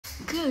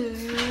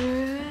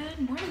Good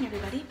morning,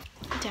 everybody.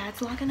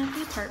 Dad's locking up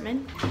the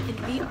apartment, and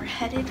we are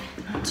headed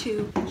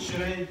to...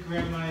 Should I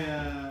grab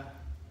my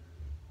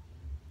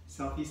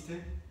selfie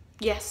stick?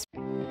 Yes.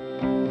 Come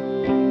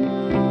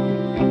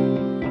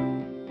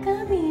here.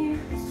 Come here.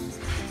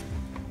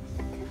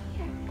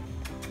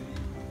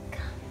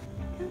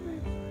 Come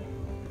on.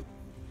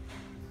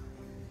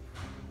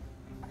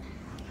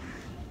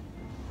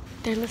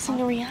 They're listening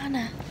to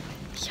Rihanna.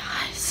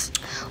 Yes.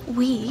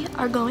 We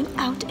are going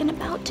out and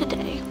about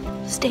today.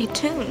 Stay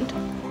tuned.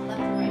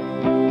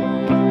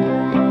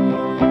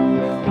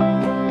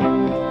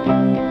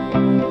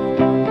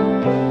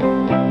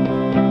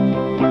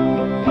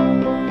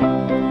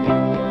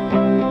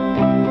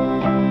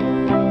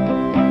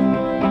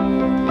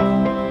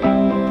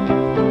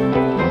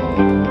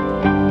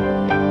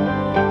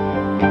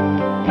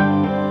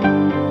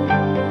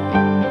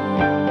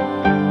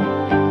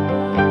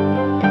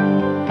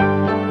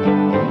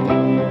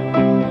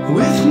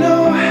 With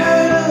no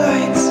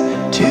headlights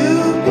to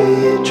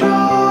be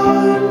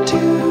drawn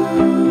to,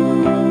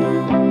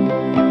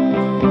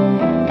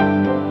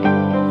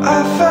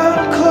 I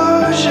found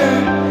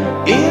closure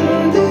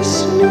in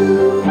this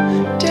new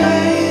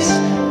day's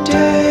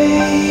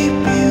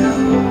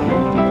debut.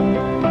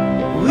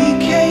 We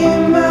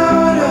came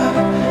out of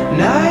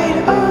night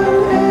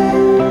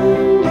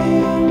unending,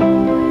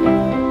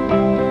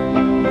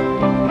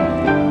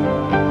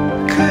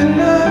 could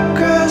not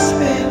grasp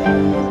it,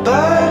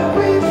 but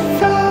we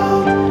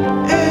felt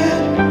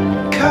it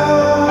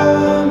coming.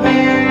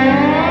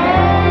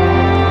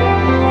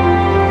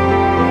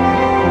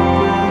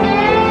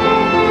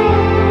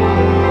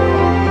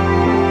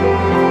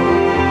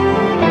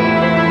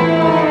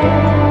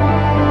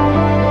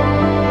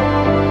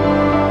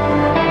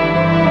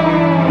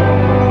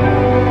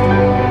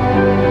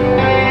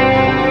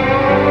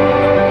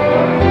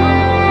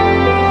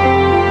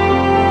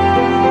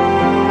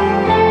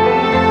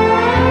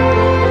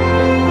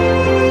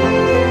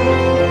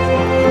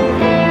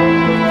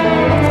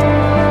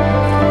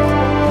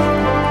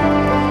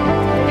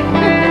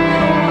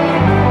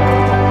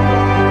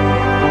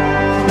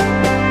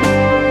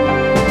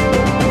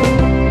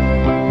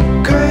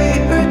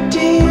 Great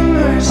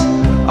redeemers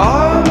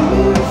are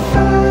mere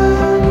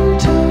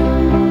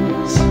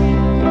phantoms.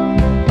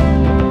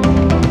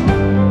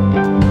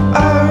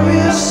 Our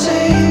real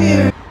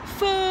savior.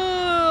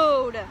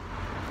 Food!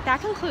 That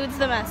concludes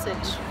the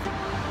message.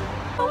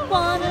 I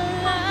wanna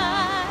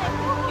lie.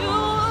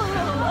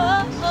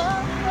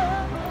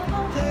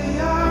 They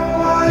are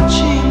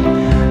watching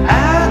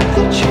at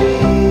the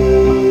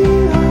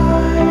tree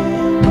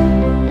line,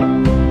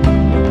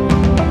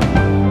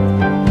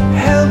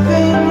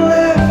 helping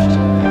lift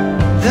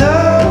the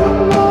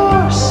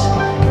remorse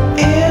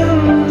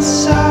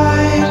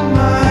inside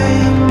my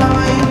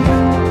mind.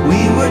 We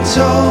were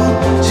told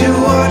to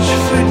watch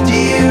for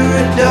deer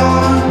at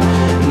dawn,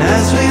 and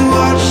as we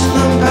watched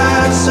them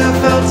pass, I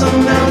felt a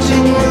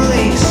mounting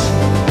release.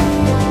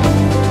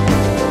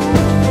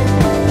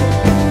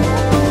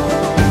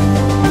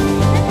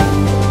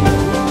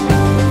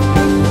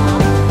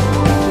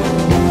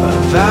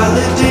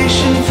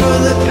 Validation for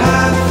the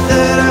path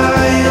that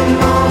I am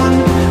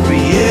on,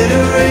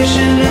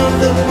 reiteration of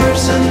the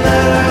person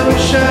that I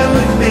wish I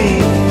would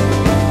be.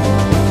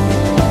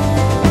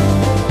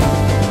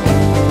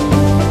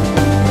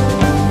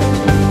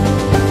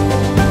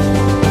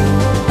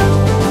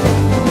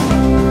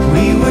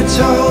 We were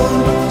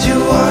told to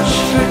watch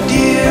for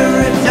deer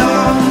at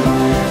dawn.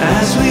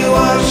 As we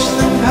watched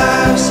them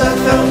pass, I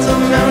felt a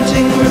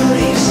mounting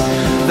release.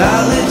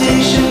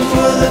 Validation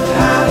for the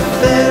path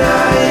that I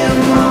am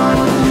on,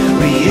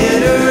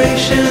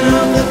 reiteration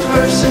of the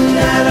person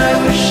that I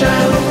wish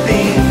I would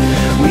be.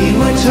 We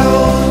were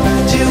told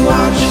to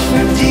watch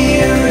for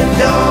deer at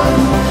dawn.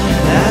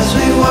 As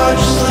we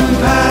watched them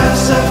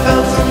pass, I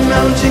felt a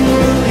mounting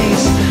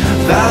release.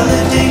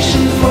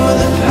 Validation for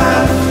the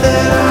path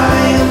that I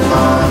am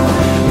on,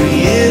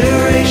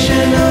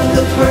 reiteration of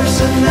the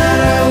person that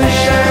I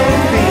wish I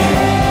would be.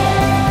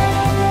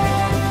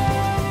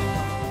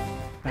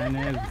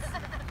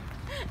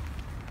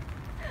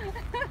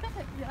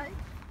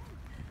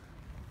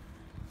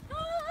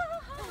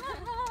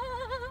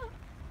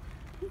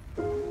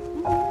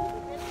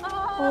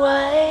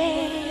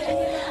 Wide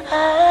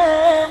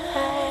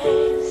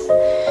eyes,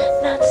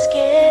 not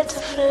scared to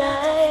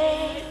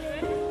fly.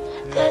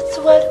 That's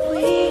what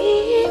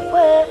we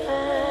were.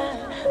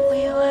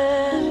 We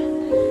were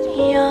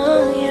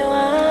young, you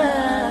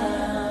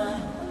are.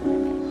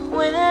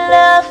 When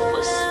love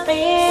was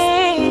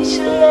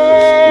speechless,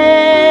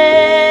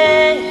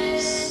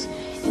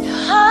 and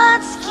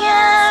hearts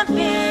can't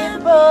be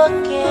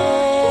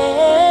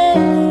broken.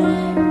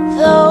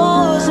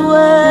 Those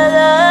were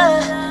the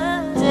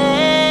days.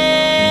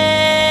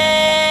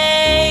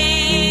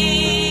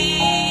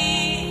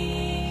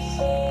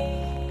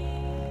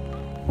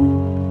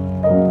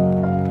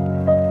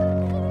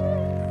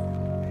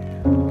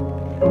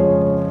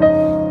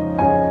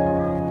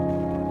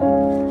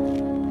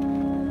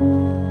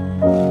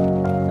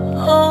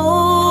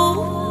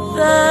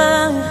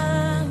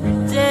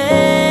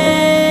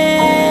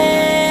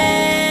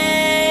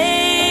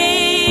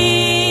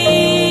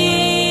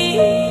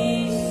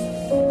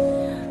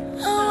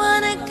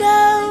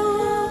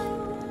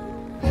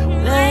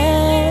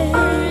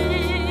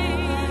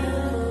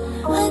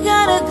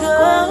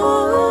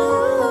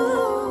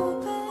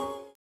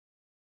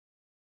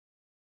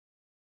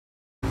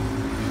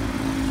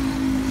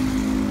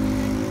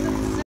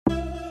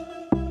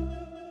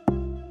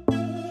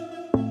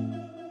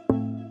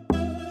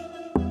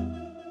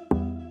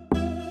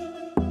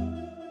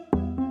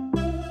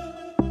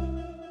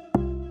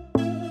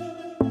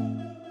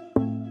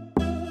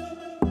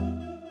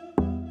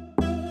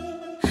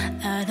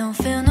 I don't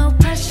feel no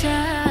pressure.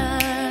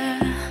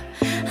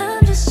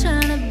 I'm just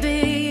trying to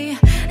be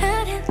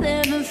out here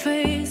living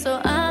free,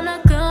 so I'm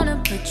not gonna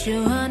put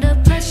you under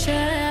pressure.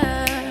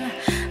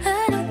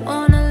 I don't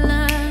wanna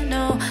lie,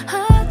 no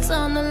hearts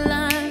on the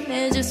line.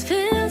 It just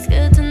feels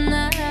good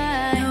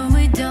tonight. No,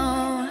 we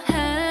don't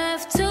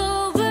have to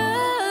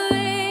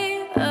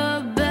worry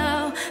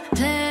about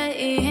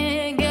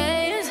playing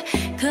games,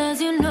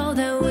 'cause you know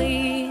that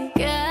we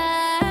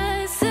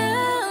got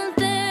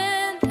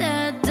something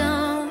that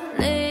don't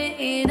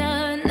need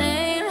a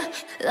name,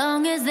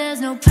 long as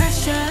there's no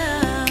pressure.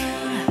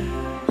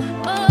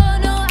 Oh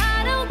no, I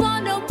don't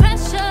want no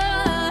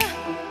pressure.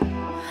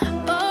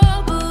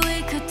 Oh, but we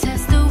could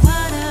test the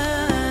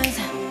waters.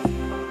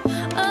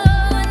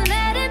 Oh, and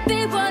let it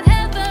be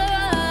whatever,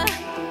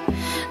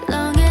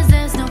 long as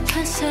there's no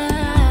pressure.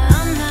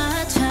 I'm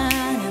not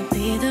trying to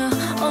be the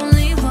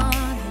only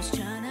one who's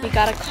trying to. We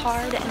got a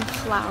card and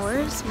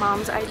flowers,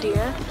 Mom's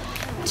idea,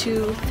 to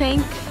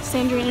thank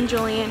Sandrine and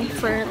Julian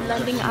for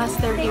lending us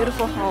their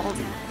beautiful home.